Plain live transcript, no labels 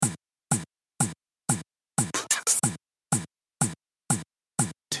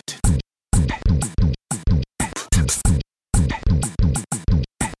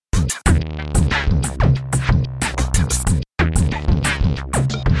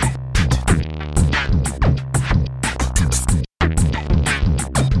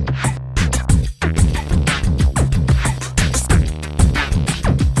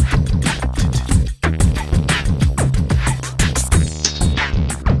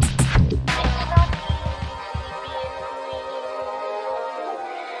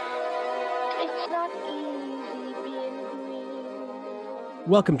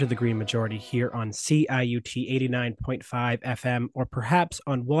Welcome to the Green Majority here on CIUT 89.5 FM, or perhaps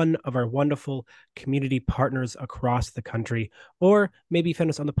on one of our wonderful community partners across the country, or maybe find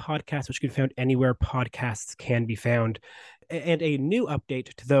us on the podcast, which can be found anywhere podcasts can be found. And a new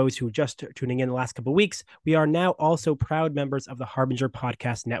update to those who are just tuning in the last couple of weeks, we are now also proud members of the Harbinger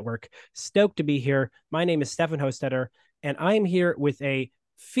Podcast Network. Stoked to be here. My name is Stefan Hostetter, and I am here with a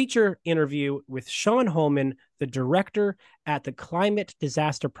feature interview with Sean Holman, the director at the Climate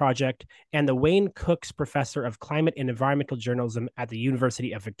Disaster Project and the Wayne Cooks Professor of Climate and Environmental Journalism at the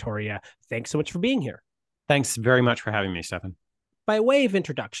University of Victoria. Thanks so much for being here. Thanks very much for having me, Stefan. By way of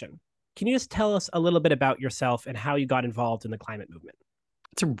introduction, can you just tell us a little bit about yourself and how you got involved in the climate movement?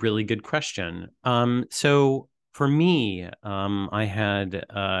 It's a really good question. So for me, I had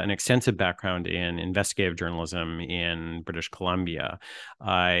an extensive background in investigative journalism in British Columbia.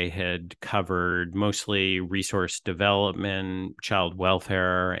 I had covered mostly resource development, child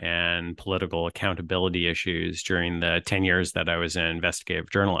welfare, and political accountability issues during the 10 years that I was an investigative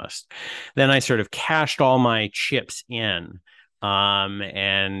journalist. Then I sort of cashed all my chips in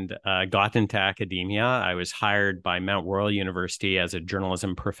and got into academia. I was hired by Mount Royal University as a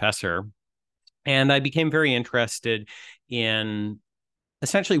journalism professor. And I became very interested in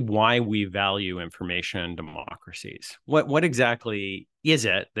essentially why we value information in democracies. What exactly is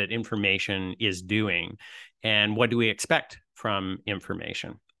it that information is doing? And what do we expect from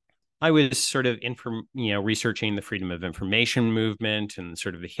information? I was sort of researching the freedom of information movement and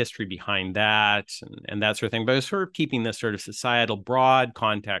sort of the history behind that and that sort of thing. But I was sort of keeping this sort of societal broad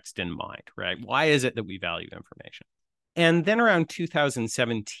context in mind, right? Why is it that we value information? And then around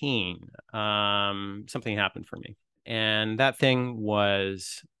 2017, something happened for me. And that thing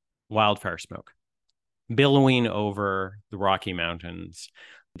was wildfire smoke billowing over the Rocky Mountains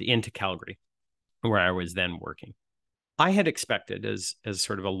into Calgary, where I was then working. I had expected as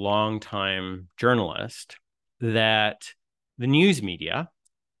sort of a longtime journalist that the news media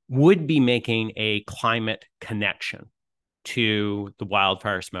would be making a climate connection to the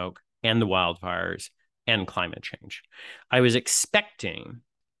wildfire smoke and the wildfires and climate change. I was expecting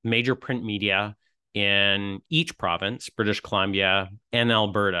major print media in each province, British Columbia and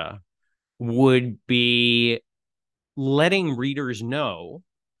Alberta, would be letting readers know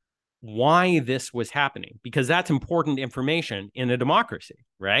why this was happening, because that's important information in a democracy,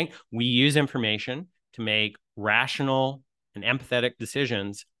 right? We use information to make rational and empathetic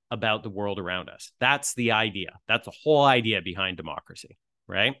decisions about the world around us. That's the idea. That's the whole idea behind democracy,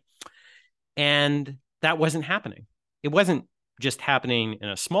 right? And that wasn't happening. It wasn't just happening in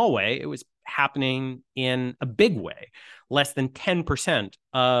a small way. It was happening in a big way. Less than 10%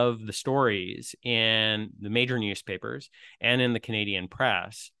 of the stories in the major newspapers and in the Canadian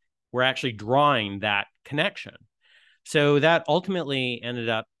press were actually drawing that connection. So that ultimately ended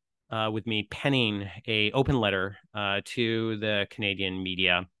up with me penning an open letter to the Canadian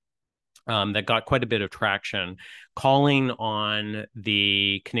media that got quite a bit of traction, calling on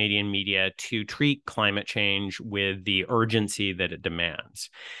the Canadian media to treat climate change with the urgency that it demands.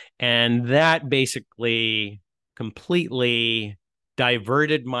 And that basically completely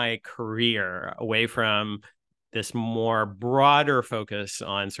diverted my career away from this more broader focus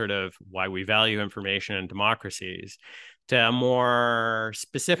on sort of why we value information in democracies to a more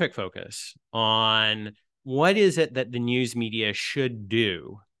specific focus on what is it that the news media should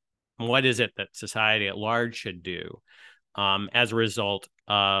do? What is it that society at large should do as a result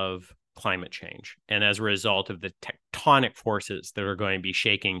of climate change and as a result of the tectonic forces that are going to be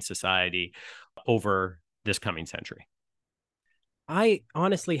shaking society over this coming century? I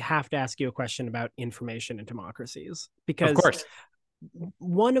honestly have to ask you a question about information in democracies, because Of course.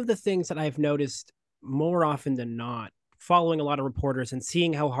 one of the things that I've noticed more often than not, following a lot of reporters and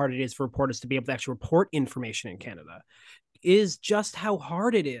seeing how hard it is for reporters to be able to actually report information in Canada, is just how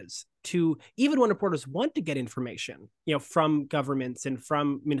hard it is to, even when reporters want to get information, from governments and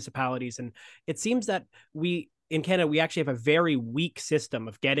from municipalities. And it seems that in Canada, we actually have a very weak system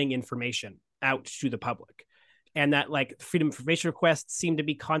of getting information out to the public. And that freedom of information requests seem to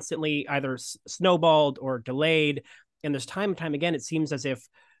be constantly either snowballed or delayed. And there's time and time again, it seems as if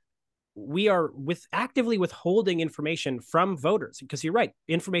we are actively withholding information from voters, because you're right,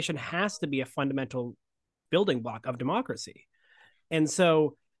 information has to be a fundamental building block of democracy. And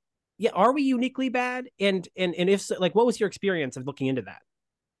so, yeah, are we uniquely bad? And if so, what was your experience of looking into that?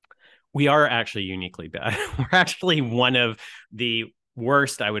 We are actually uniquely bad. We're actually one of the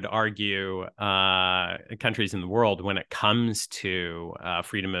worst, I would argue, countries in the world when it comes to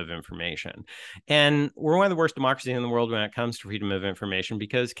freedom of information. And we're one of the worst democracies in the world when it comes to freedom of information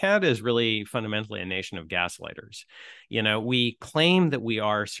because Canada is really fundamentally a nation of gaslighters. You know, we claim that we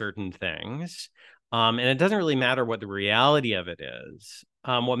are certain things, and it doesn't really matter what the reality of it is.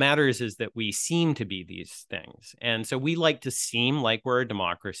 What matters is that we seem to be these things. And so we like to seem like we're a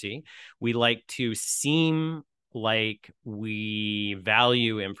democracy. We like to seem like we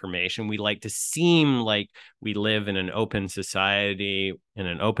value information. We like to seem like we live in an open society, in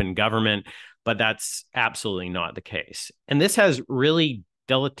an open government, but that's absolutely not the case. And this has really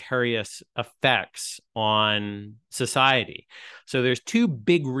deleterious effects on society. So there's two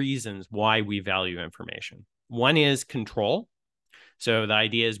big reasons why we value information. One is control. So the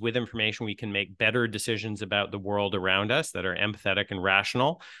idea is with information, we can make better decisions about the world around us that are empathetic and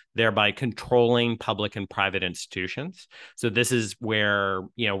rational, thereby controlling public and private institutions. So this is where,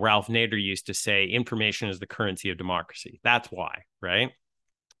 you know, Ralph Nader used to say, information is the currency of democracy. That's why, right?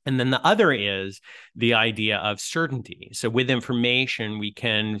 And then the other is the idea of certainty. So with information, we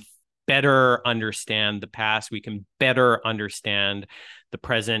can better understand the past, we can better understand the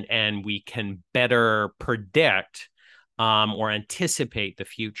present, and we can better predict or anticipate the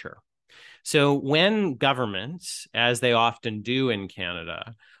future. So when governments, as they often do in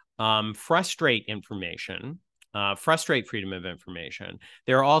Canada, frustrate information, frustrate freedom of information,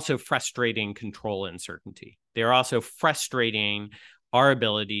 they're also frustrating control and certainty. They're also frustrating our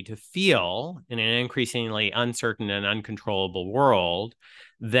ability to feel in an increasingly uncertain and uncontrollable world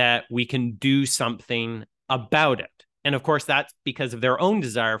that we can do something about it. And of course, that's because of their own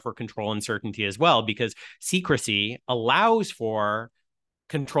desire for control and certainty as well, because secrecy allows for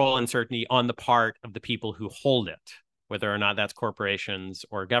control and certainty on the part of the people who hold it, whether or not that's corporations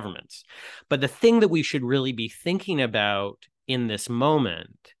or governments. But the thing that we should really be thinking about in this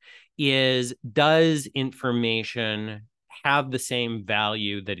moment is, does information have the same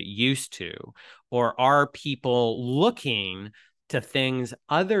value that it used to? Or are people looking to things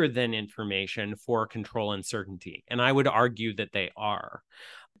other than information for control and certainty? And I would argue that they are.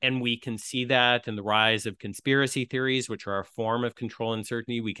 And we can see that in the rise of conspiracy theories, which are a form of control and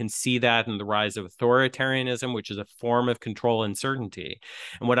certainty. We can see that in the rise of authoritarianism, which is a form of control and certainty.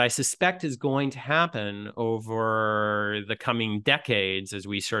 And what I suspect is going to happen over the coming decades as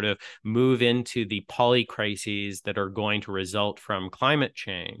we sort of move into the polycrises that are going to result from climate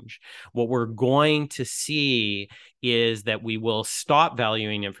change, what we're going to see is that we will stop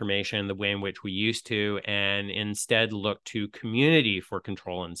valuing information the way in which we used to and instead look to community for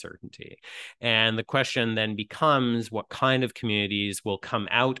control and certainty. And the question then becomes, what kind of communities will come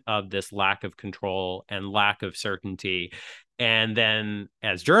out of this lack of control and lack of certainty? And then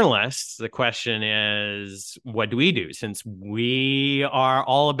as journalists, the question is, what do we do? Since we are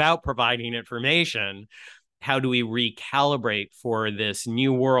all about providing information, how do we recalibrate for this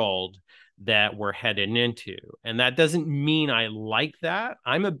new world that we're headed into? And that doesn't mean I like that.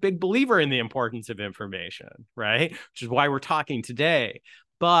 I'm a big believer in the importance of information, right? Which is why we're talking today.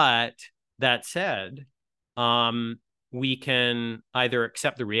 But that said, we can either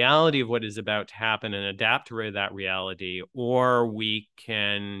accept the reality of what is about to happen and adapt to that reality, or we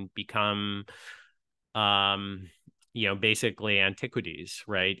can become, basically antiquities,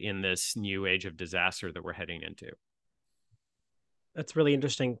 right, in this new age of disaster that we're heading into. That's really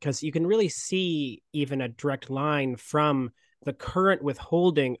interesting because you can really see even a direct line from the current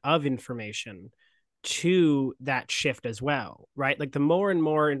withholding of information to that shift as well, right? Like the more and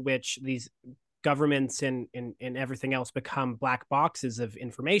more in which these governments and everything else become black boxes of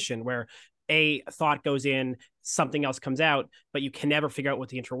information where a thought goes in, something else comes out, but you can never figure out what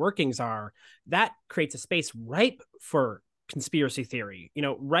the interworkings are. That creates a space ripe for conspiracy theory,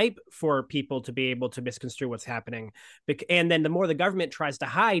 ripe for people to be able to misconstrue what's happening. And then the more the government tries to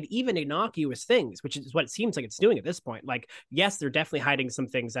hide even innocuous things, which is what it seems like it's doing at this point. Like, yes, they're definitely hiding some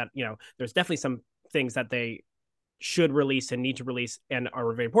things that, there's definitely some things that they should release and need to release and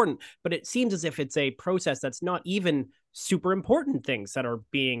are very important. But it seems as if it's a process that's not even super important things that are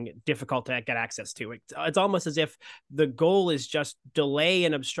being difficult to get access to. It's almost as if the goal is just delay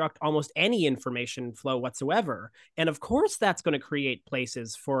and obstruct almost any information flow whatsoever. And of course, that's going to create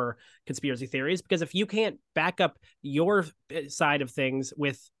places for conspiracy theories, because if you can't back up your side of things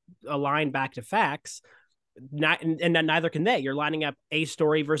with a line back to facts, and neither can they. You're lining up a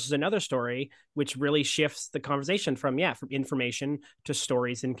story versus another story, which really shifts the conversation from information to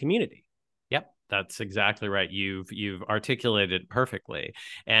stories and community. Yep, That's exactly right. You've articulated perfectly.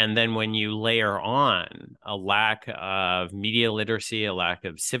 And then when you layer on a lack of media literacy, a lack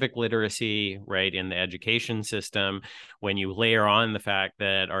of civic literacy, right, in the education system, when you layer on the fact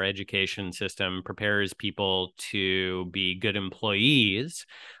that our education system prepares people to be good employees,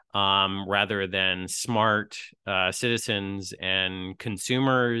 rather than smart citizens and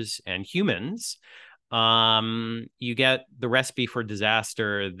consumers and humans, you get the recipe for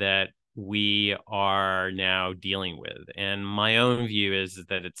disaster that we are now dealing with. And my own view is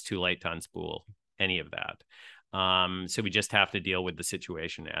that it's too late to unspool any of that. So we just have to deal with the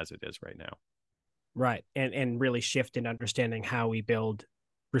situation as it is right now. Right. And really shift in understanding how we build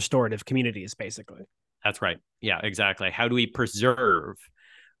restorative communities, basically. That's right. Yeah, exactly. How do we preserve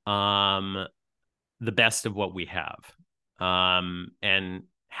um, the best of what we have? And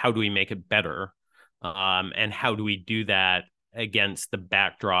how do we make it better? And how do we do that against the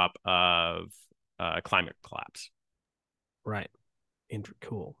backdrop of climate collapse? Right.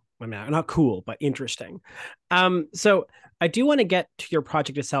 Cool. I mean, not cool, but interesting. So I do want to get to your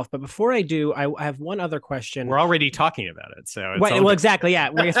project itself, but before I do, I have one other question. We're already talking about it, so it's well, exactly. Yeah,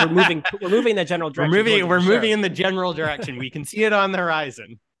 I guess we're moving. We're moving in the general direction. We're moving in the general direction. We can see it on the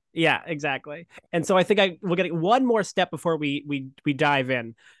horizon. Yeah, exactly. And so I think we'll get one more step before we dive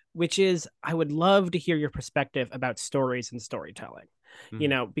in, which is I would love to hear your perspective about stories and storytelling.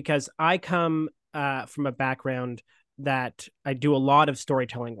 Because I come from a background that I do a lot of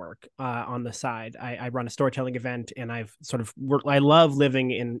storytelling work on the side. I run a storytelling event, and I love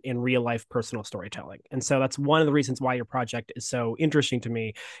living in real life personal storytelling. And so that's one of the reasons why your project is so interesting to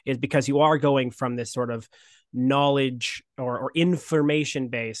me, is because you are going from this sort of knowledge or information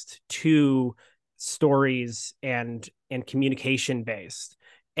based to stories and communication based.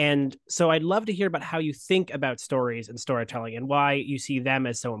 And so I'd love to hear about how you think about stories and storytelling and why you see them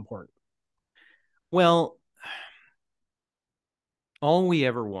as so important. Well, all we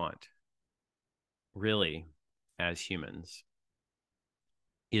ever want, really, as humans,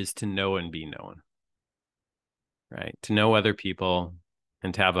 is to know and be known, right? To know other people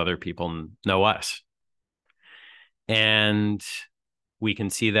and to have other people know us. And we can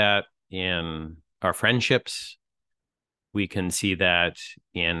see that in our friendships. We can see that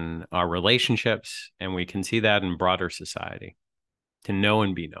in our relationships, and we can see that in broader society, to know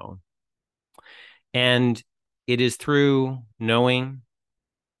and be known. And it is through knowing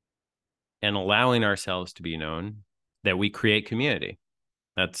and allowing ourselves to be known that we create community.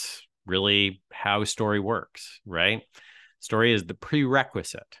 That's really how story works, right? Story is the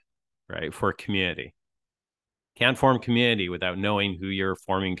prerequisite, right, for community. Can't form community without knowing who you're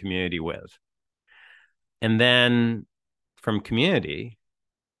forming community with. And then from community,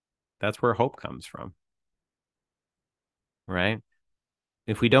 that's where hope comes from, right?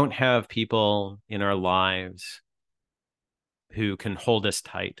 If we don't have people in our lives who can hold us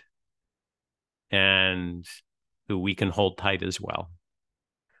tight and who we can hold tight as well,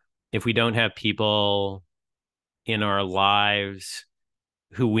 if we don't have people in our lives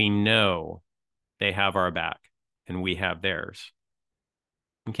who we know they have our back and we have theirs,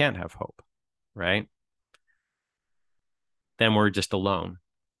 we can't have hope, right? Then we're just alone.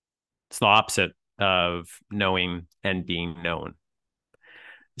 It's the opposite of knowing and being known.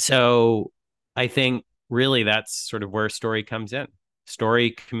 So I think really that's sort of where story comes in.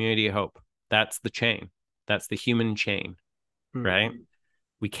 Story, community, hope. That's the chain. That's the human chain, right?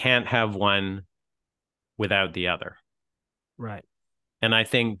 We can't have one without the other. Right. And I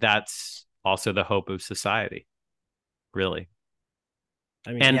think that's also the hope of society, really.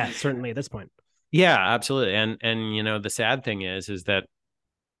 I mean, yeah, certainly at this point. Yeah, absolutely. And the sad thing is that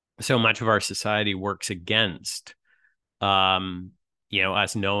so much of our society works against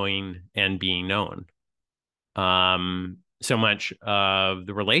us knowing and being known. So much of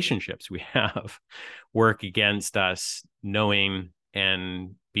the relationships we have work against us knowing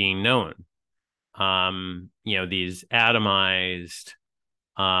and being known. These atomized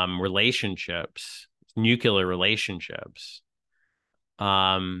relationships, nuclear relationships,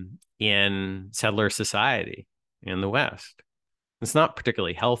 in settler society in the West. It's not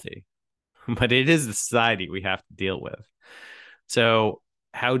particularly healthy, but it is the society we have to deal with. So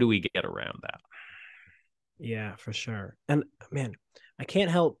how do we get around that? Yeah, for sure. And man, I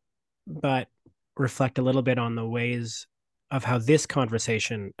can't help but reflect a little bit on the ways of how this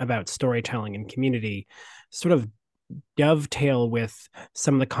conversation about storytelling and community sort of dovetail with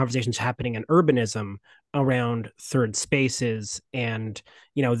some of the conversations happening in urbanism around third spaces and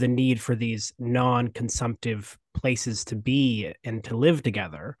the need for these non-consumptive places to be and to live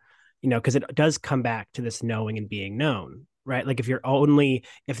together, because it does come back to this knowing and being known, right? Like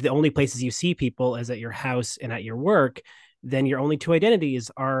if the only places you see people is at your house and at your work, then your only two identities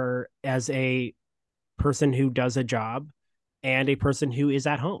are as a person who does a job and a person who is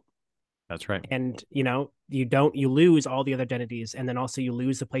at home. That's right. And you lose all the other identities, and then also you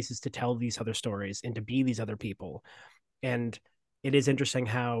lose the places to tell these other stories and to be these other people. And it is interesting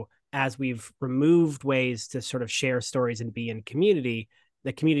how, as we've removed ways to sort of share stories and be in community,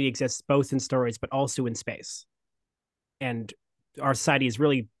 the community exists both in stories but also in space. And our society is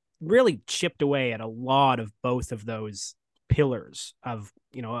really, really chipped away at a lot of both of those pillars of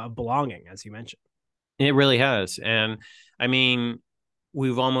belonging, as you mentioned. It really has. And I mean,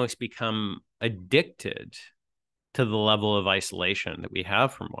 we've almost become addicted to the level of isolation that we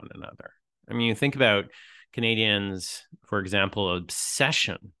have from one another. I mean, you think about Canadians, for example,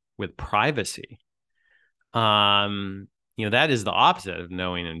 obsession with privacy. That is the opposite of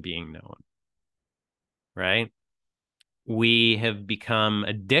knowing and being known, right? We have become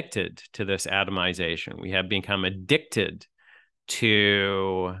addicted to this atomization. We have become addicted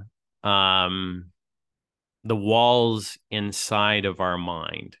to the walls inside of our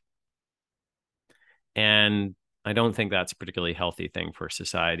mind. And I don't think that's a particularly healthy thing for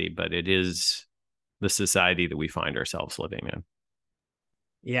society, but it is the society that we find ourselves living in.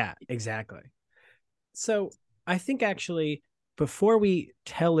 Yeah, exactly. So I think actually, before we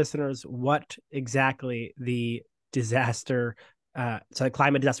tell listeners what exactly the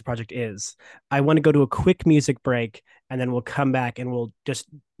climate disaster project is, I want to go to a quick music break, and then we'll come back and we'll just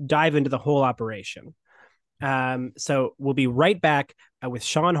dive into the whole operation. So we'll be right back with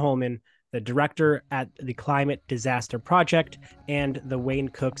Sean Holman, the director at the Climate Disaster Project, and the Wayne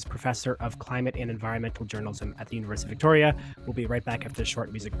Cooks Professor of Climate and Environmental Journalism at the University of Victoria. We'll be right back after a short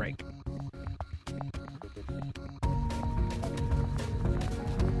music break.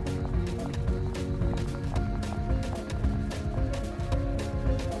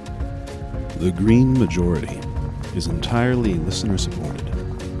 The Green Majority is entirely listener-supported,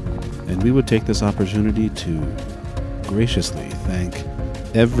 and we would take this opportunity to graciously thank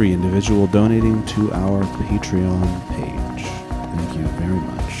every individual donating to our Patreon page. Thank you very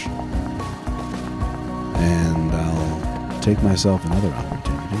much. And I'll take myself another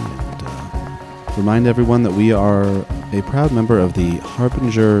opportunity and remind everyone that we are a proud member of the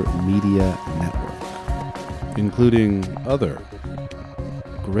Harbinger Media Network, including other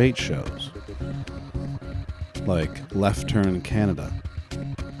great shows like Left Turn Canada,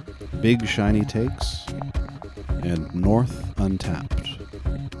 Big Shiny Takes, and North Untapped.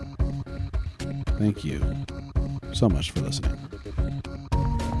 Thank you so much for listening.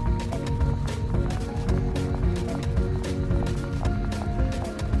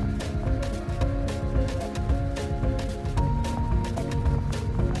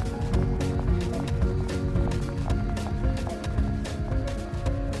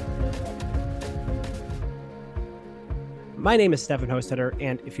 My name is Stefan Hostetter,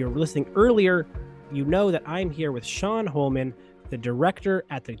 and if you're listening earlier, you know that I'm here with Sean Holman, the director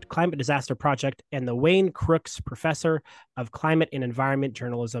at the Climate Disaster Project and the Wayne Crooks Professor of Climate and Environmental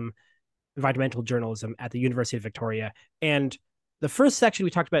Journalism at the University of Victoria. And the first section,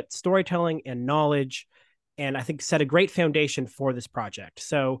 we talked about storytelling and knowledge, and I think set a great foundation for this project.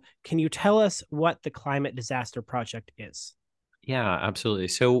 So can you tell us what the Climate Disaster Project is? Yeah, absolutely.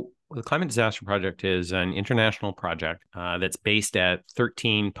 So the Climate Disaster Project is an international project that's based at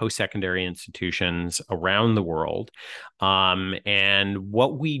 13 post-secondary institutions around the world. And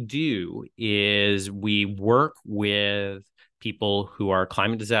what we do is we work with people who are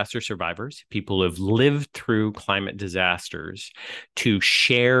climate disaster survivors, people who have lived through climate disasters, to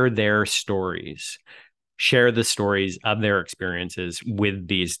share their stories, share the stories of their experiences with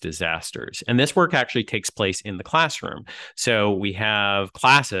these disasters. And this work actually takes place in the classroom. So we have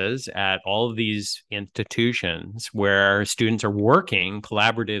classes at all of these institutions where students are working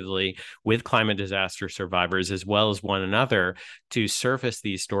collaboratively with climate disaster survivors as well as one another to surface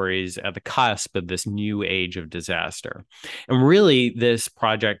these stories at the cusp of this new age of disaster. And really, this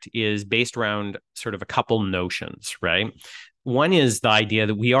project is based around sort of a couple notions, right? One is the idea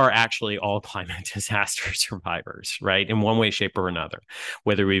that we are actually all climate disaster survivors, right? In one way, shape, or another.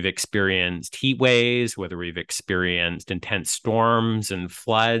 Whether we've experienced heat waves, whether we've experienced intense storms and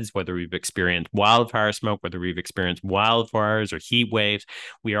floods, whether we've experienced wildfire smoke, whether we've experienced wildfires or heat waves,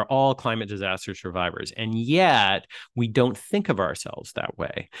 we are all climate disaster survivors. And yet, we don't think of ourselves that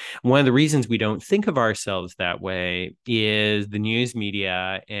way. One of the reasons we don't think of ourselves that way is the news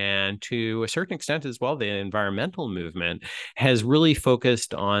media, and to a certain extent as well, the environmental movement, has really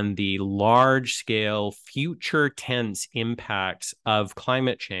focused on the large-scale, future tense impacts of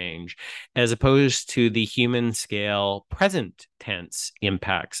climate change, as opposed to the human-scale, present tense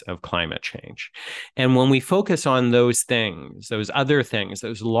impacts of climate change. And when we focus on those things, those other things,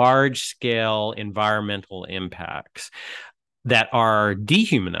 those large-scale environmental impacts, that are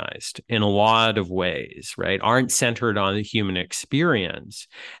dehumanized in a lot of ways, right, aren't centered on the human experience,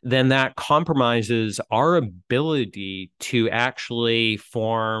 then that compromises our ability to actually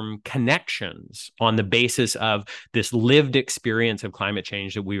form connections on the basis of this lived experience of climate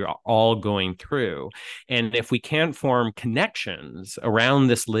change that we are all going through. And if we can't form connections around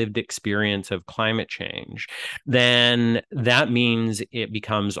this lived experience of climate change, then that means it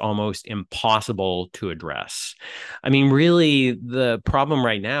becomes almost impossible to address. I mean, really, the problem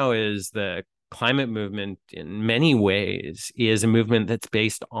right now is the climate movement in many ways is a movement that's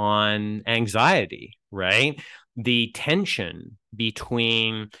based on anxiety, right? The tension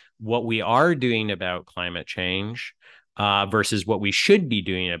between what we are doing about climate change versus what we should be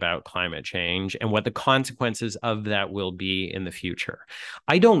doing about climate change and what the consequences of that will be in the future.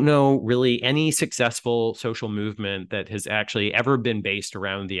 I don't know really any successful social movement that has actually ever been based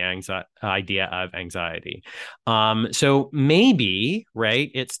around the idea of anxiety. So maybe, right,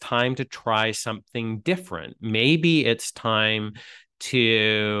 it's time to try something different. Maybe it's time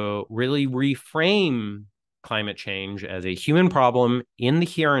to really reframe climate change as a human problem in the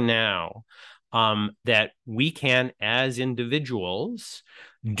here and now, that we can, as individuals,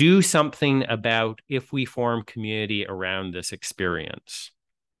 do something about if we form community around this experience.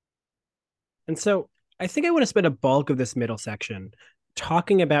 And so I think I want to spend a bulk of this middle section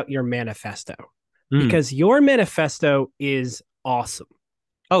talking about your manifesto, because your manifesto is awesome.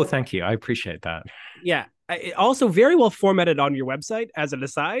 Oh, thank you. I appreciate that. Yeah. Also very well formatted on your website as an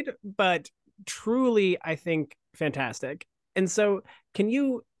aside, but truly, I think, fantastic. And so can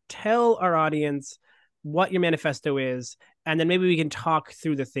you tell our audience what your manifesto is, and then maybe we can talk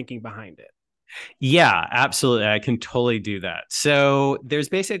through the thinking behind it? Yeah, absolutely. I can totally do that. So there's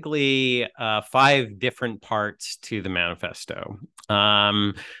basically 5 different parts to the manifesto.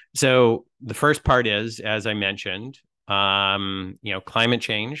 So the first part is, as I mentioned, climate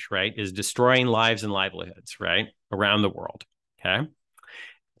change, right, is destroying lives and livelihoods, right, around the world. Okay.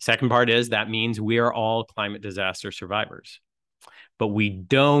 Second part is that means we are all climate disaster survivors, but we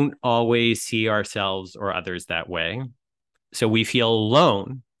don't always see ourselves or others that way. So we feel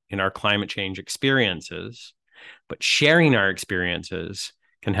alone in our climate change experiences, but sharing our experiences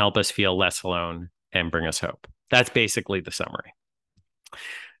can help us feel less alone and bring us hope. That's basically the summary.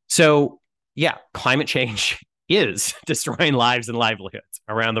 So yeah, climate change is destroying lives and livelihoods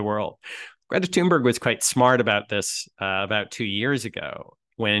around the world. Greta Thunberg was quite smart about this about 2 years ago,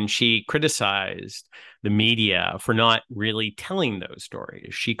 when she criticized the media for not really telling those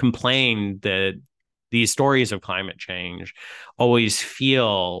stories. She complained that these stories of climate change always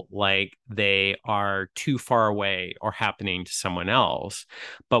feel like they are too far away or happening to someone else.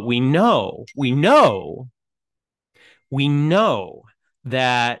 But we know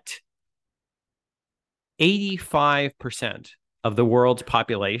that 85% of the world's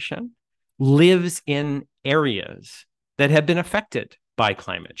population lives in areas that have been affected by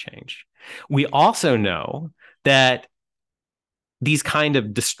climate change. We also know that these kind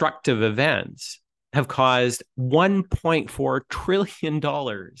of destructive events have caused $1.4 trillion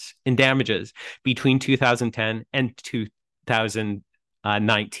in damages between 2010 and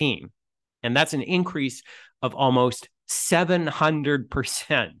 2019. And that's an increase of almost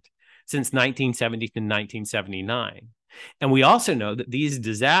 700% since 1970 to 1979. And we also know that these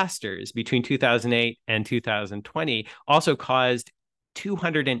disasters between 2008 and 2020 also caused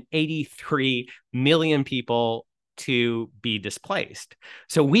 283 million people to be displaced.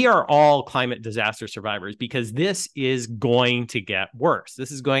 So we are all climate disaster survivors, because this is going to get worse.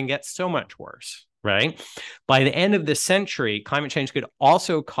 This is going to get so much worse, right? By the end of this century, climate change could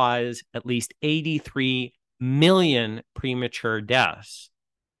also cause at least 83 million premature deaths.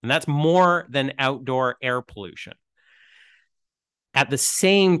 And that's more than outdoor air pollution. At the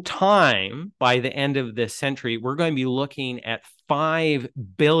same time, by the end of this century, we're going to be looking at 5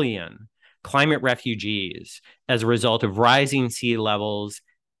 billion climate refugees as a result of rising sea levels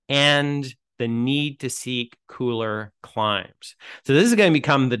and the need to seek cooler climes. So this is going to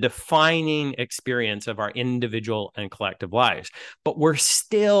become the defining experience of our individual and collective lives. But we're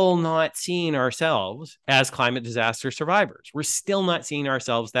still not seeing ourselves as climate disaster survivors. We're still not seeing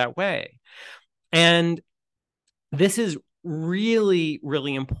ourselves that way. And this is really,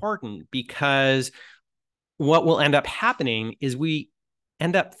 really important, because what will end up happening is we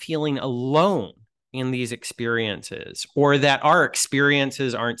end up feeling alone in these experiences, or that our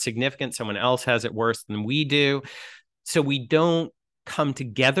experiences aren't significant. Someone else has it worse than we do. So we don't come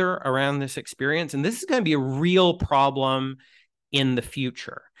together around this experience. And this is going to be a real problem in the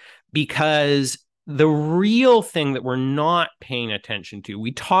future, because the real thing that we're not paying attention to,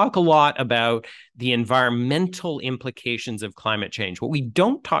 we talk a lot about the environmental implications of climate change. What we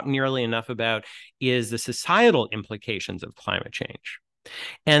don't talk nearly enough about is the societal implications of climate change.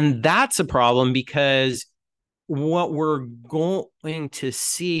 And that's a problem, because what we're going to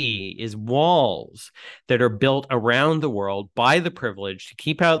see is walls that are built around the world by the privileged to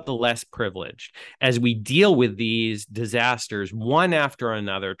keep out the less privileged as we deal with these disasters one after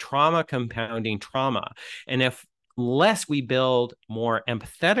another, trauma compounding trauma. And unless we build more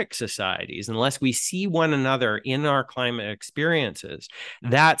empathetic societies, unless we see one another in our climate experiences,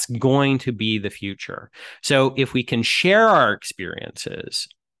 that's going to be the future. So if we can share our experiences,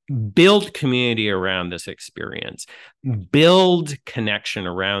 build community around this experience, build connection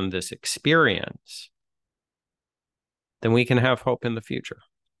around this experience, then we can have hope in the future.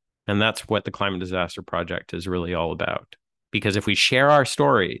 And that's what the Climate Disaster Project is really all about. Because if we share our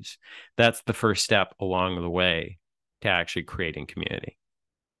stories, that's the first step along the way to actually creating community.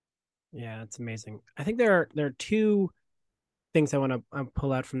 Yeah, it's amazing. I think there are two things I want to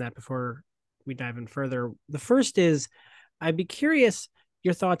pull out from that before we dive in further. The first is, I'd be curious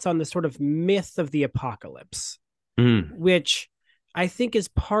your thoughts on the sort of myth of the apocalypse, which I think is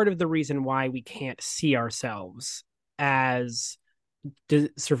part of the reason why we can't see ourselves as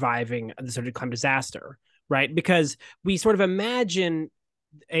surviving the sort of climate disaster, right? Because we sort of imagine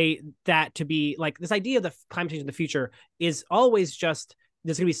that to be like this idea of the climate change in the future is always just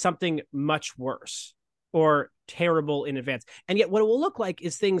there's going to be something much worse or terrible in advance. And yet what it will look like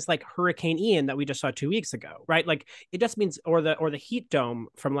is things like Hurricane Ian that we just saw 2 weeks ago, right? Like it just means, or the heat dome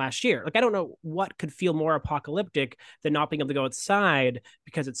from last year. Like, I don't know what could feel more apocalyptic than not being able to go outside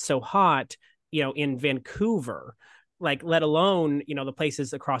because it's so hot, in Vancouver, like, let alone, the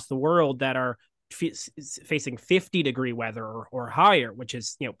places across the world that are facing 50-degree weather or higher, which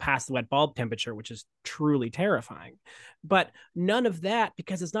is, past the wet bulb temperature, which is truly terrifying. But none of that,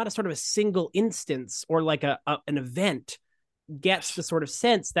 because it's not a sort of a single instance or like an event, gets the sort of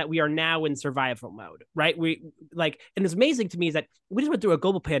sense that we are now in survival mode, right? And it's amazing to me is that we just went through a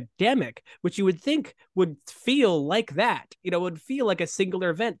global pandemic, which you would think would feel like that, would feel like a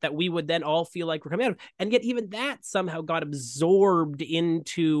singular event that we would then all feel like we're coming out of. And yet even that somehow got absorbed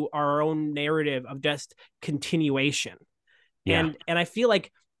into our own narrative of just continuation. Yeah. And I feel like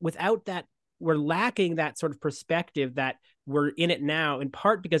without that, we're lacking that sort of perspective that we're in it now, in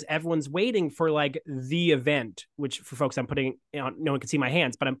part because everyone's waiting for like the event, which for folks I'm putting on, no one can see my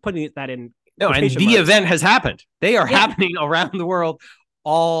hands, but I'm putting that in. No, and the marks. Event has happened. They are happening around the world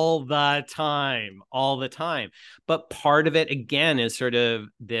all the time. But part of it, again, is sort of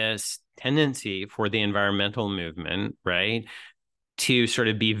this tendency for the environmental movement, right, to sort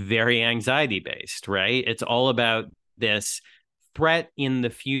of be very anxiety based, right? It's all about this threat in the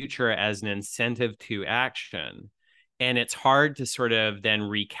future as an incentive to action. And it's hard to sort of then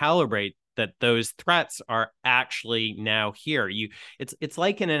recalibrate that those threats are actually now here. It's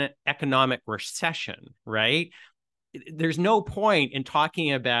like in an economic recession, right? There's no point in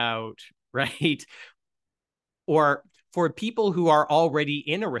talking about, right? Or for people who are already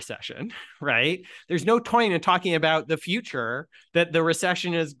in a recession, right? There's no point in talking about the future that the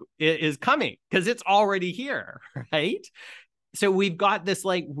recession is coming, because it's already here, right? So we've got this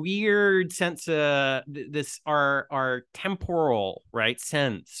like weird sense of this, our temporal, right,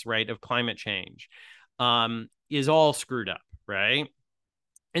 sense, right, of climate change is all screwed up, right?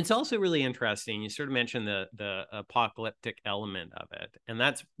 It's also really interesting. You sort of mentioned the apocalyptic element of it, and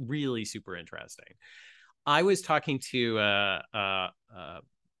that's really super interesting. I was talking to a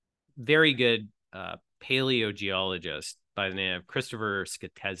very good paleogeologist by the name of Christopher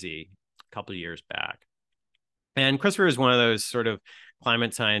Scatesi a couple of years back. And Christopher is one of those sort of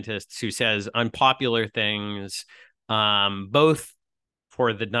climate scientists who says unpopular things, both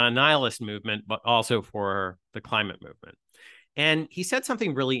for the non-nihilist movement, but also for the climate movement. And he said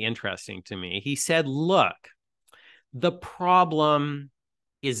something really interesting to me. He said, look, the problem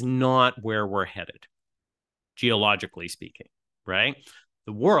is not where we're headed, geologically speaking, right?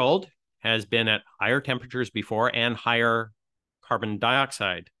 The world has been at higher temperatures before and higher carbon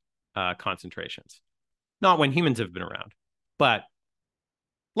dioxide concentrations. Not when humans have been around, but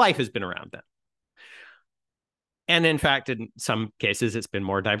life has been around then. And in fact, in some cases, it's been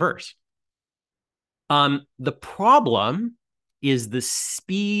more diverse. The problem is the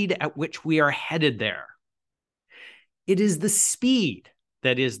speed at which we are headed there. It is the speed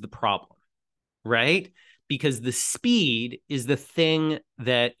that is the problem. right? Because the speed is the thing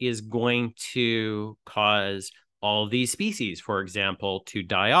that is going to cause all of these species, for example, to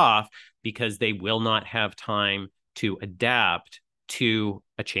die off because they will not have time to adapt to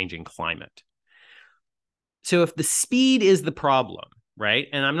a changing climate. So if the speed is the problem, right?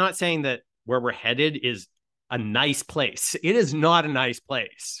 And I'm not saying that where we're headed is a nice place. It is not a nice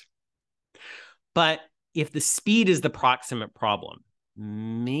place. But if the speed is the proximate problem,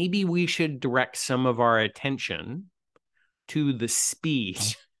 maybe we should direct some of our attention to the speed,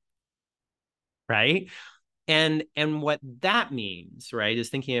 right? And what that means, right, is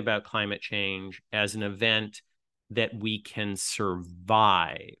thinking about climate change as an event that we can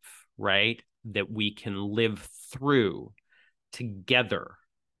survive, right? That we can live through together.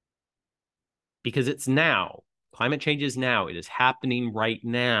 Because it's now. Climate change is now. It is happening right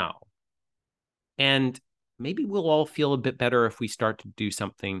now. And maybe we'll all feel a bit better if we start to do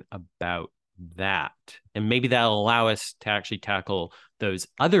something about that. And maybe that'll allow us to actually tackle those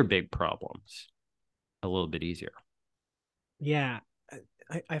other big problems a little bit easier. Yeah.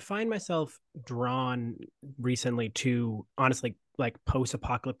 I find myself drawn recently to, honestly, like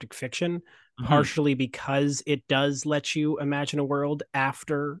post-apocalyptic fiction, partially because it does let you imagine a world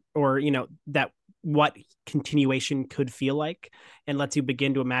after, or, you know, that what continuation could feel like, and lets you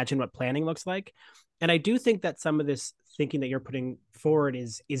begin to imagine what planning looks like. And I do think that some of this thinking that you're putting forward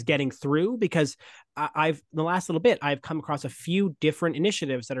is getting through, because I've the last little bit I've come across a few different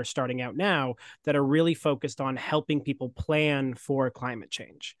initiatives that are starting out now that are really focused on helping people plan for climate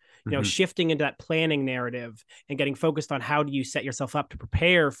change. You know, shifting into that planning narrative and getting focused on how do you set yourself up to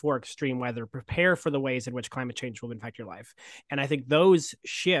prepare for extreme weather, prepare for the ways in which climate change will impact your life. And I think those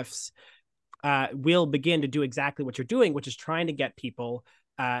shifts will begin to do exactly what you're doing, which is trying to get people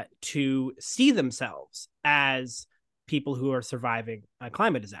to see themselves as people who are surviving a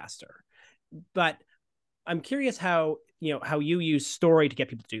climate disaster. But I'm curious how you use story to get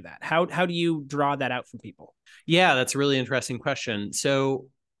people to do that. How do you draw that out from people? Yeah, that's a really interesting question. So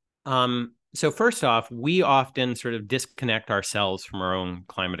first off, we often sort of disconnect ourselves from our own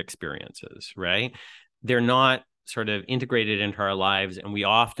climate experiences, right? They're not sort of integrated into our lives, and we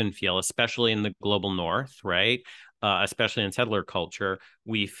often feel, especially in the global north, right? Especially in settler culture,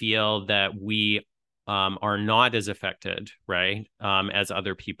 we feel that we are not as affected, right, as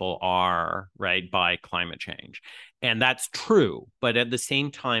other people are, right, by climate change. And that's true. But at the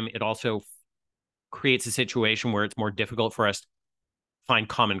same time, it also creates a situation where it's more difficult for us to find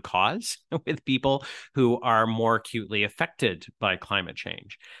common cause with people who are more acutely affected by climate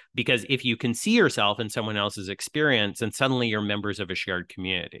change. Because if you can see yourself in someone else's experience, then suddenly you're members of a shared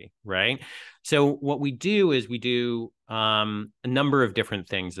community, right? So what we do is we do a number of different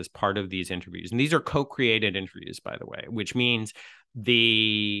things as part of these interviews. And these are co-created interviews, by the way, which means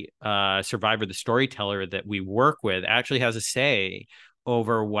the survivor, the storyteller that we work with actually has a say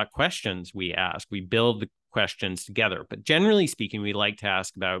over what questions we ask. We build the questions together. But generally speaking, we like to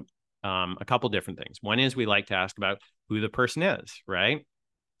ask about a couple different things. One is we like to ask about who the person is, right?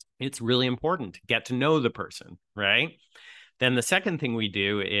 It's really important to get to know the person, right? Then the second thing we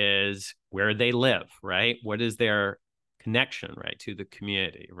do is where they live, right? What is their connection, right, to the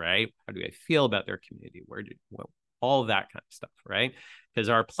community, right? How do they feel about their community? All of that kind of stuff, right? Because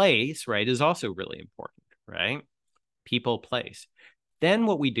our place, right, is also really important, right? People, place. Then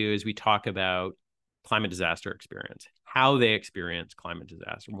what we do is we talk about climate disaster experience, how they experience climate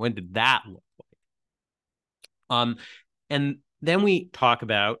disaster. When did that look like? And then we talk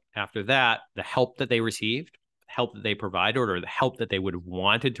about, after that, the help that they received, help that they provided, or the help that they would have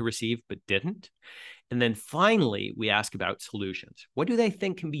wanted to receive but didn't. And then finally, we ask about solutions. What do they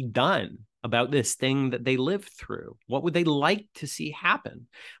think can be done about this thing that they lived through? What would they like to see happen?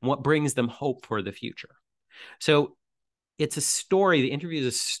 And what brings them hope for the future? So it's a story. The interview is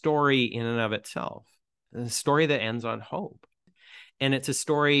a story in and of itself, a story that ends on hope. And it's a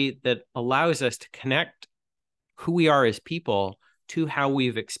story that allows us to connect who we are as people to how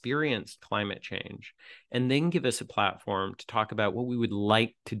we've experienced climate change, and then give us a platform to talk about what we would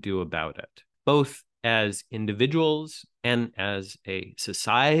like to do about it, both as individuals and as a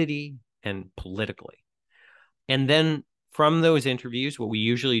society and politically. And then from those interviews, what we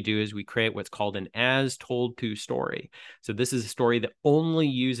usually do is we create what's called an as told to story. So this is a story that only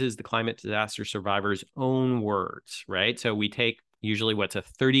uses the climate disaster survivors' own words, right? So we take usually what's a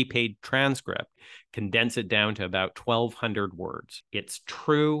 30-page transcript, condense it down to about 1,200 words. It's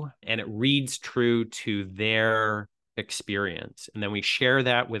true, and it reads true to their experience. And then we share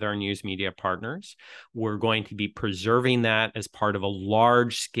that with our news media partners. We're going to be preserving that as part of a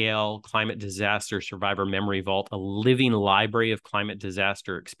large-scale climate disaster survivor memory vault, a living library of climate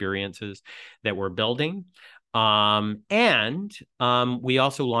disaster experiences that we're building. We also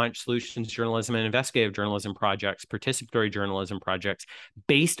launched solutions journalism and investigative journalism projects, participatory journalism projects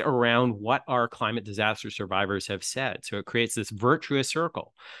based around what our climate disaster survivors have said. So it creates this virtuous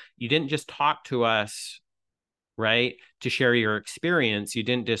circle. You didn't just talk to us, right, to share your experience. You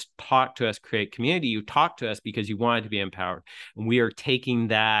didn't just talk to us, create community. You talked to us because you wanted to be empowered. And we are taking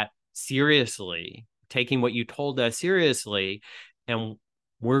that seriously, taking what you told us seriously, and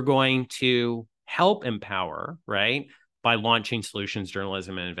we're going to help empower, right, by launching solutions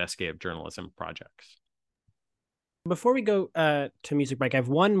journalism and investigative journalism projects. Before we go to music break, I have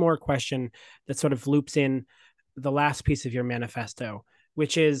one more question that sort of loops in the last piece of your manifesto,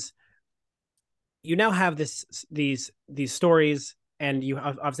 which is, you now have these stories, and you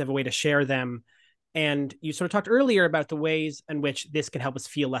obviously have a way to share them. And you sort of talked earlier about the ways in which this can help us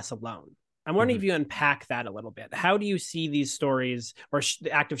feel less alone. I'm wondering if you unpack that a little bit. How do you see these stories, or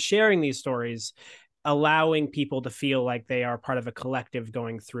the act of sharing these stories, allowing people to feel like they are part of a collective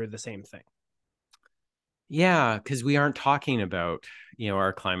going through the same thing? Yeah, because we aren't talking about,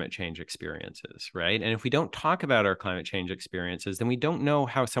 our climate change experiences, right? And if we don't talk about our climate change experiences, then we don't know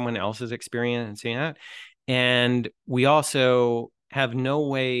how someone else is experiencing it. And we also have no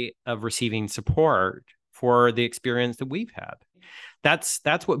way of receiving support for the experience that we've had.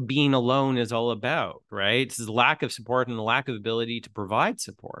 That's what being alone is all about, right? It's the lack of support and the lack of ability to provide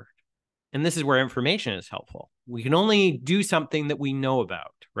support. And this is where information is helpful. We can only do something that we know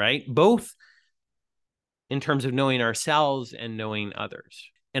about, right? Both in terms of knowing ourselves and knowing others.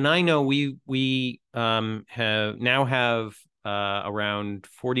 And I know we have around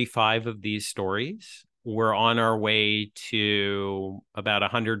 45 of these stories. We're on our way to about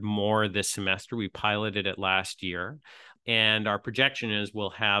 100 more this semester. We piloted it last year. And our projection is we'll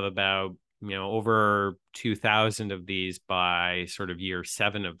have about, over 2,000 of these by sort of year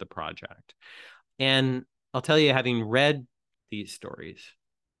 7 of the project. And I'll tell you, having read these stories,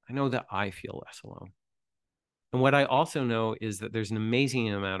 I know that I feel less alone. And what I also know is that there's an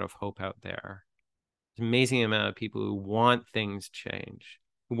amazing amount of hope out there. There's an amazing amount of people who want things change,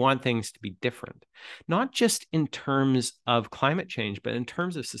 who want things to be different, not just in terms of climate change, but in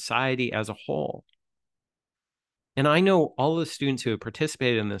terms of society as a whole. And I know all the students who have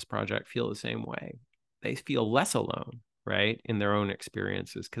participated in this project feel the same way. They feel less alone, right, in their own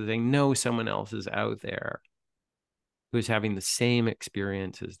experiences, because they know someone else is out there who's having the same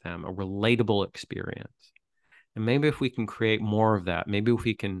experience as them, a relatable experience. And maybe if we can create more of that, maybe if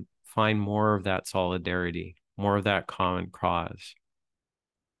we can find more of that solidarity, more of that common cause,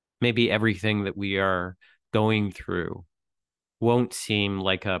 maybe everything that we are going through won't seem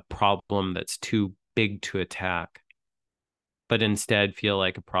like a problem that's too big to attack, but instead feel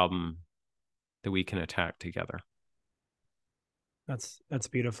like a problem that we can attack together. That's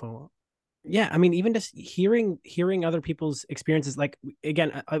beautiful. Yeah, I mean, even just hearing other people's experiences, like,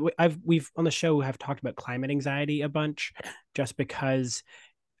 again, we've on the show have talked about climate anxiety a bunch, just because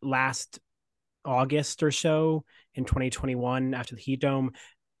last August or so in 2021, after the heat dome,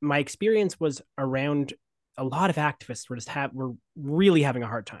 my experience was around a lot of activists were really having a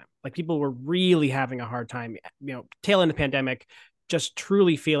hard time. Like, people were really having a hard time, tail end of the pandemic, just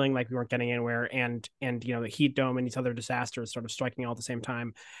truly feeling like we weren't getting anywhere, and the heat dome and these other disasters sort of striking all at the same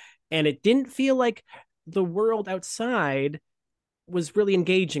time. And it didn't feel like the world outside was really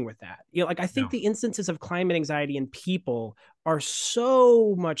engaging with that. I think the instances of climate anxiety in people are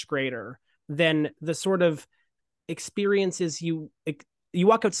so much greater than the sort of experiences you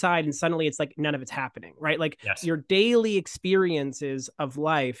walk outside and suddenly it's like none of it's happening, right? Like, yes, your daily experiences of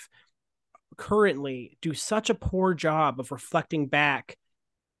life currently do such a poor job of reflecting back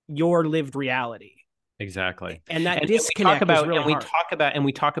your lived reality. Exactly. And that disconnect is really hard.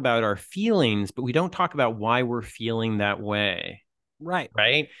 We talk about our feelings, but we don't talk about why we're feeling that way. Right.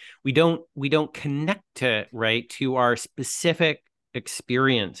 Right. We don't connect to our specific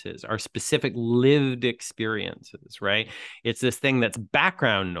experiences, our specific lived experiences, right? It's this thing that's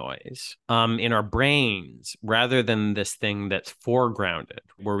background noise in our brains, rather than this thing that's foregrounded,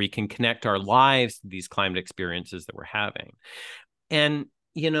 where we can connect our lives to these climate experiences that we're having. And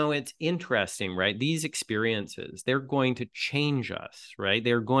it's interesting, right? These experiences, they're going to change us, right?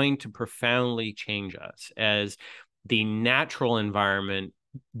 They're going to profoundly change us as the natural environment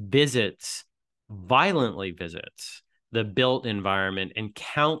violently visits the built environment in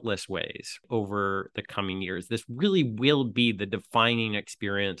countless ways over the coming years. This really will be the defining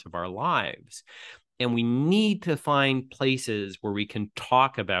experience of our lives. And we need to find places where we can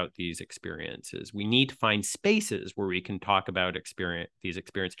talk about these experiences. We need to find spaces where we can talk about these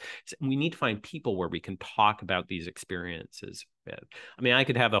experiences. We need to find people where we can talk about these experiences with. I mean, I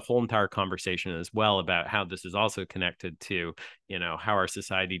could have a whole entire conversation as well about how this is also connected to, how our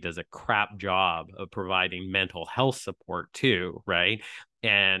society does a crap job of providing mental health support too, right?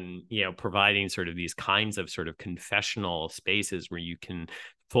 And, providing sort of these kinds of sort of confessional spaces where you can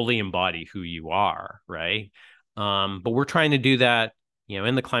fully embody who you are, right? But we're trying to do that,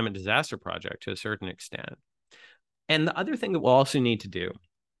 in the Climate Disaster Project to a certain extent. And the other thing that we'll also need to do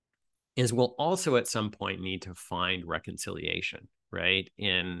is we'll also at some point need to find reconciliation, right?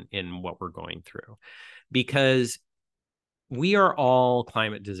 In what we're going through, because we are all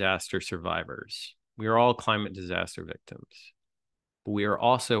climate disaster survivors. We are all climate disaster victims, but we are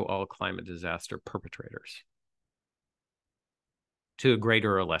also all climate disaster perpetrators to a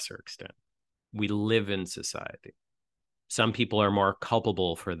greater or lesser extent. We live in society. Some people are more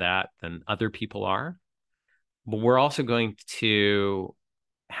culpable for that than other people are, but we're also going to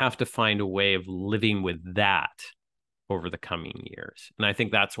have to find a way of living with that over the coming years. And I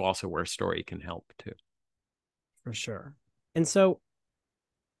think that's also where story can help too. For sure. And so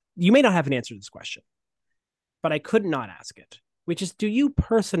you may not have an answer to this question, but I could not ask it, which is, do you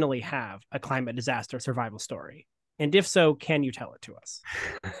personally have a climate disaster survival story? And if so, can you tell it to us?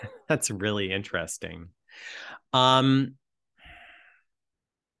 That's really interesting.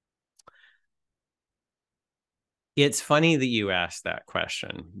 It's funny that you asked that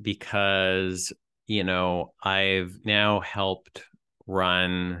question because, I've now helped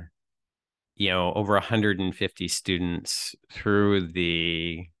run, over 150 students through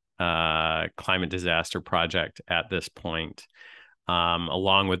the Climate Disaster Project at this point.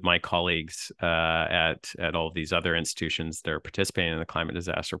 Along with my colleagues at all of these other institutions that are participating in the Climate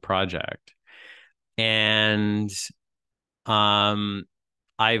Disaster Project. And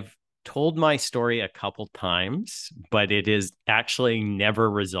I've told my story a couple times, but it has actually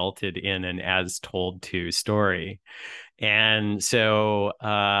never resulted in an as told to story. And so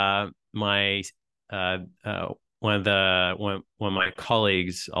one of my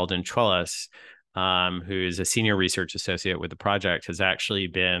colleagues, Alden Trellis, who is a senior research associate with the project, has actually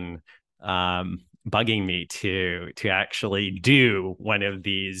been bugging me to actually do one of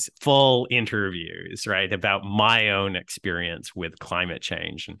these full interviews, right, about my own experience with climate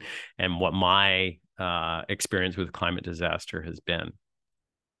change and what my experience with climate disaster has been.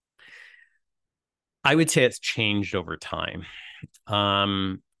 I would say it's changed over time.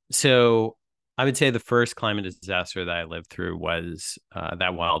 So I would say the first climate disaster that I lived through was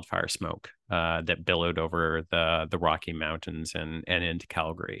that wildfire smoke that billowed over the Rocky Mountains and into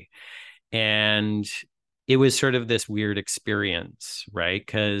Calgary. And it was sort of this weird experience, right?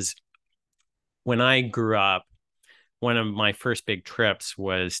 Because when I grew up, one of my first big trips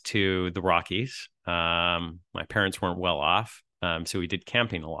was to the Rockies. My parents weren't well off, so we did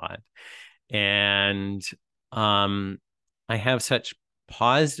camping a lot. And I have such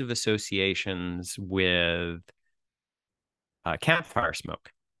positive associations with campfire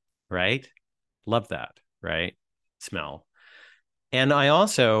smoke, right? Love that, right? Smell. And I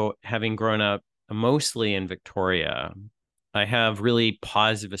also, having grown up mostly in Victoria, I have really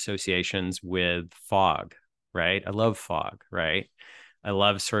positive associations with fog, right? I love fog, right? I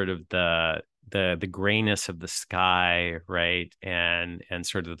love sort of the grayness of the sky, right? And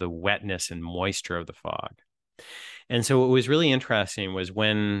sort of the wetness and moisture of the fog. And so what was really interesting was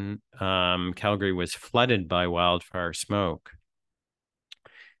when Calgary was flooded by wildfire smoke,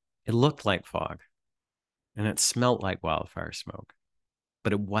 it looked like fog and it smelled like wildfire smoke,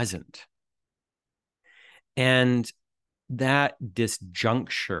 but it wasn't. And that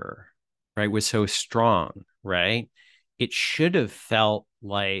disjuncture, right, was so strong, right? It should have felt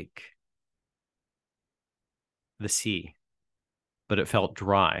like the sea, but it felt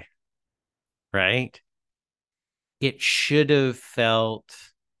dry, right? It should have felt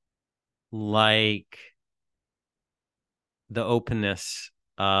like the openness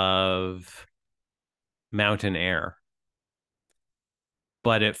of mountain air,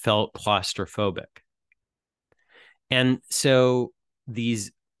 but it felt claustrophobic. And so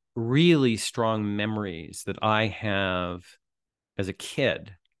these really strong memories that I have as a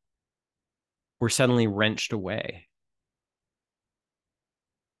kid were suddenly wrenched away.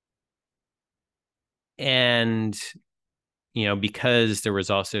 And, because there was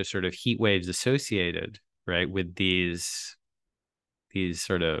also sort of heat waves associated, right, with these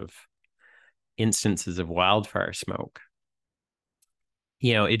sort of instances of wildfire smoke,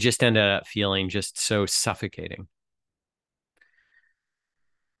 it just ended up feeling just so suffocating.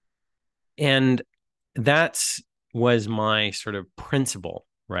 And that's was my sort of principal,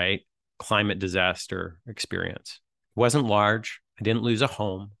 right? Climate disaster experience. It wasn't large. I didn't lose a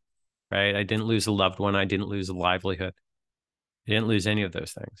home, right? I didn't lose a loved one. I didn't lose a livelihood. I didn't lose any of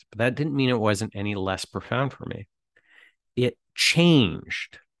those things. But that didn't mean it wasn't any less profound for me. It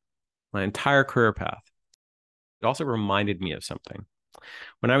changed my entire career path. It also reminded me of something.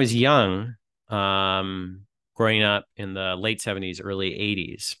 When I was young, growing up in the late 70s, early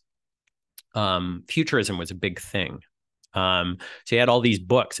 80s, futurism was a big thing. So you had all these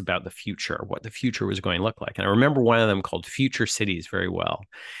books about the future, what the future was going to look like. And I remember one of them called Future Cities very well.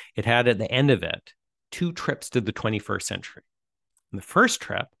 It had at the end of it 2 trips to the 21st century. And the first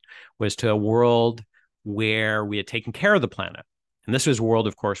trip was to a world where we had taken care of the planet. And this was a world,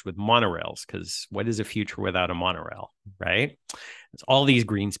 of course, with monorails, because what is a future without a monorail, right? It's all these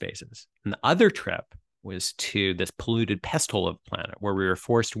green spaces. And the other trip was to this polluted pest hole of the planet where we were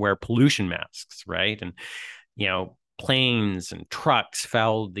forced to wear pollution masks, right? And, planes and trucks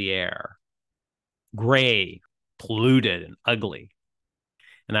fouled the air, gray, polluted, and ugly.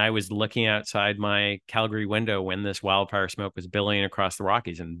 And I was looking outside my Calgary window when this wildfire smoke was billowing across the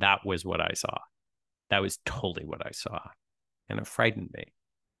Rockies, and that was what I saw. That was totally what I saw. And it frightened me,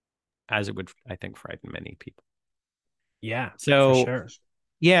 as it would, I think, frighten many people. Yeah, so for sure.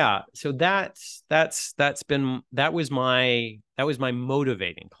 Yeah, so that was my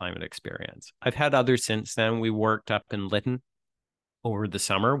motivating climate experience. I've had others since then. We worked up in Lytton over the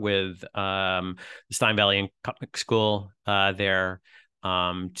summer with the Stein Valley Comic School there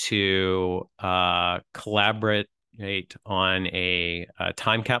to collaborate on a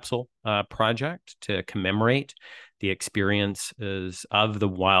time capsule project to commemorate the experiences of the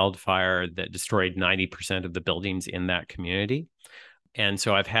wildfire that destroyed 90% of the buildings in that community. And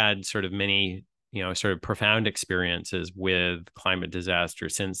so I've had sort of many, sort of profound experiences with climate disaster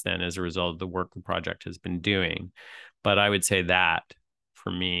since then as a result of the work the project has been doing. But I would say that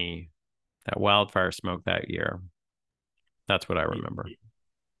for me, that wildfire smoke that year, that's what I remember.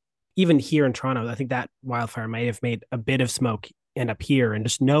 Even here in Toronto, I think that wildfire might have made a bit of smoke end up here. And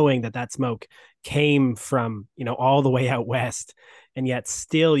just knowing that smoke came from, all the way out west, and yet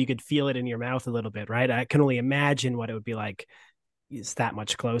still you could feel it in your mouth a little bit, right? I can only imagine what it would be like. Is that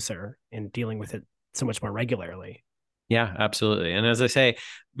much closer and dealing with it so much more regularly. Yeah, absolutely. And as I say,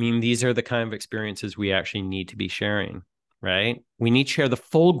 these are the kind of experiences we actually need to be sharing, right? We need to share the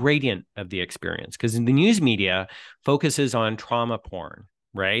full gradient of the experience, because the news media focuses on trauma porn,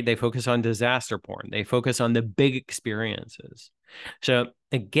 right? They focus on disaster porn. They focus on the big experiences. So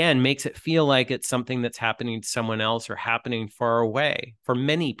again, makes it feel like it's something that's happening to someone else or happening far away for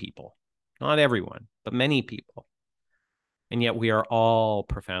many people, not everyone, but many people. And yet we are all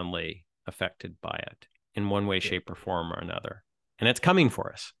profoundly affected by it in one way, shape, or form or another. And it's coming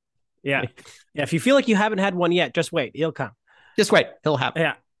for us. Yeah. Yeah. If you feel like you haven't had one yet, just wait. It'll come. Just wait. It'll happen.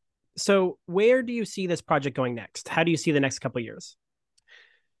 Yeah. So where do you see this project going next? How do you see the next couple of years?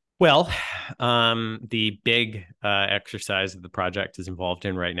 Well, the big exercise that the project is involved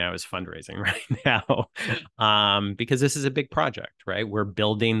in right now is fundraising right now, because this is a big project, right? We're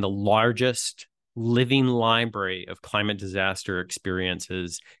building the largest living library of climate disaster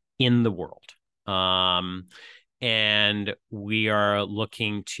experiences in the world. And we are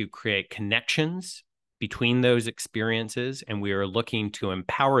looking to create connections between those experiences, and we are looking to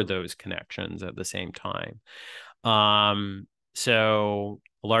empower those connections at the same time. So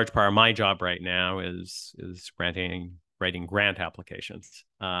a large part of my job right now is writing grant applications.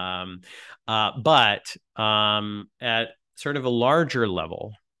 But at sort of a larger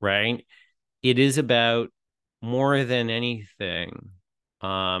level, right, it is about more than anything,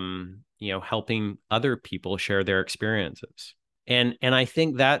 helping other people share their experiences. And I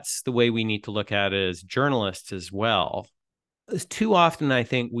think that's the way we need to look at it as journalists as well. Too often, I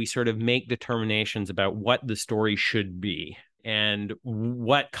think we sort of make determinations about what the story should be and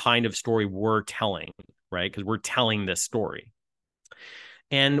what kind of story we're telling, right? Because we're telling this story.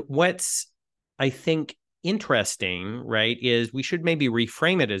 And what's, I think, interesting, right, is we should maybe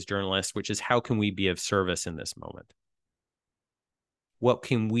reframe it as journalists, which is how can we be of service in this moment? What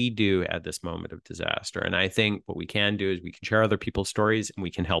can we do at this moment of disaster? And I think what we can do is we can share other people's stories and we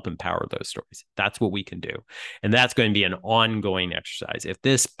can help empower those stories. That's what we can do. And that's going to be an ongoing exercise. If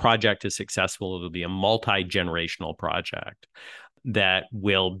this project is successful, it'll be a multi-generational project that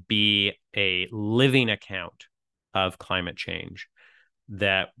will be a living account of climate change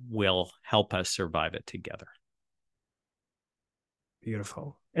that will help us survive it together.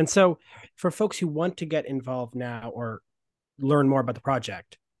 Beautiful. And so for folks who want to get involved now or learn more about the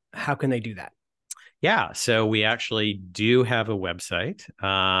project, how can they do that? Yeah, so we actually do have a website.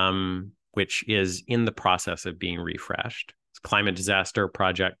 which is in the process of being refreshed. It's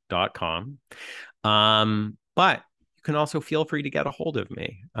climatedisasterproject.com. But you can also feel free to get a hold of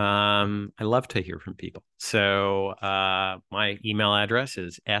me. I love to hear from people. So my email address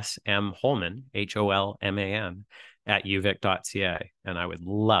is smholman, HOLMAN, @uvic.ca. And I would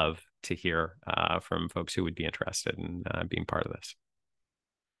love to hear from folks who would be interested in being part of this.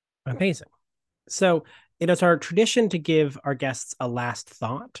 Amazing. So it is our tradition to give our guests a last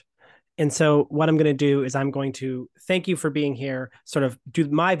thought. And so what I'm going to do is I'm going to thank you for being here, sort of do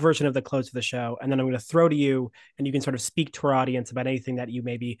my version of the close of the show, and then I'm going to throw to you, and you can sort of speak to our audience about anything that you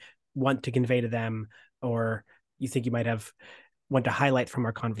maybe want to convey to them, or you think you might have want to highlight from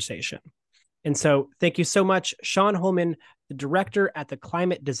our conversation. And so thank you so much, Sean Holman, the director at the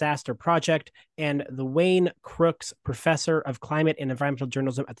Climate Disaster Project, and the Wayne Crooks Professor of Climate and Environmental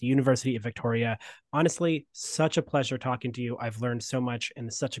Journalism at the University of Victoria. Honestly, such a pleasure talking to you. I've learned so much, and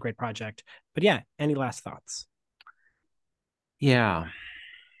it's such a great project. But yeah, any last thoughts? Yeah.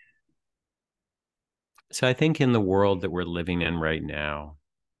 So I think in the world that we're living in right now,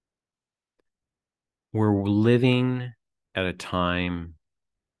 we're living at a time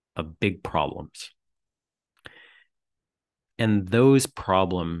of big problems. And those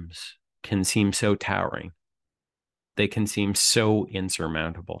problems can seem so towering. They can seem so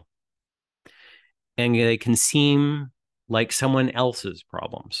insurmountable. And they can seem like someone else's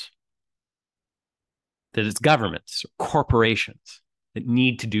problems. That it's governments, or corporations that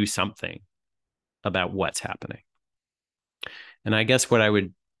need to do something about what's happening. And I guess what I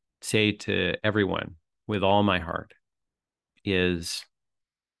would say to everyone with all my heart is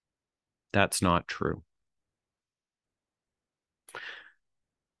that's not true.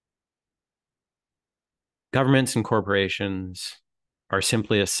 Governments and corporations are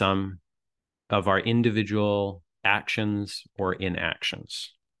simply a sum of our individual actions or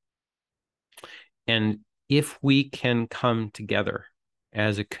inactions. And if we can come together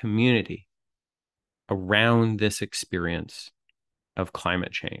as a community around this experience of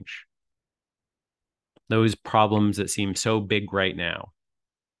climate change, those problems that seem so big right now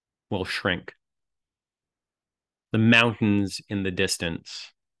will shrink. The mountains in the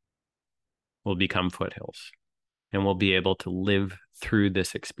distance will become foothills, and we'll be able to live through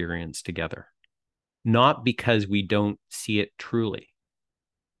this experience together. Not because we don't see it truly,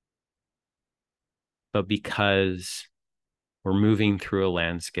 but because we're moving through a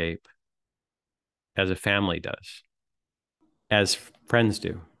landscape as a family does, as friends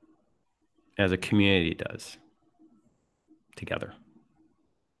do, as a community does, together.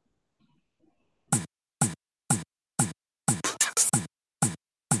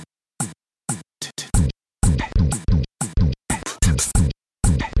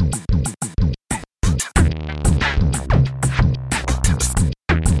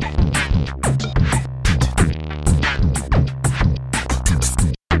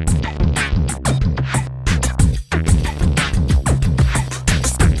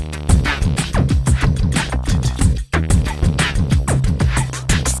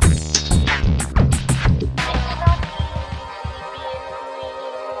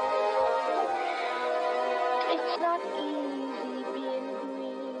 It's not easy.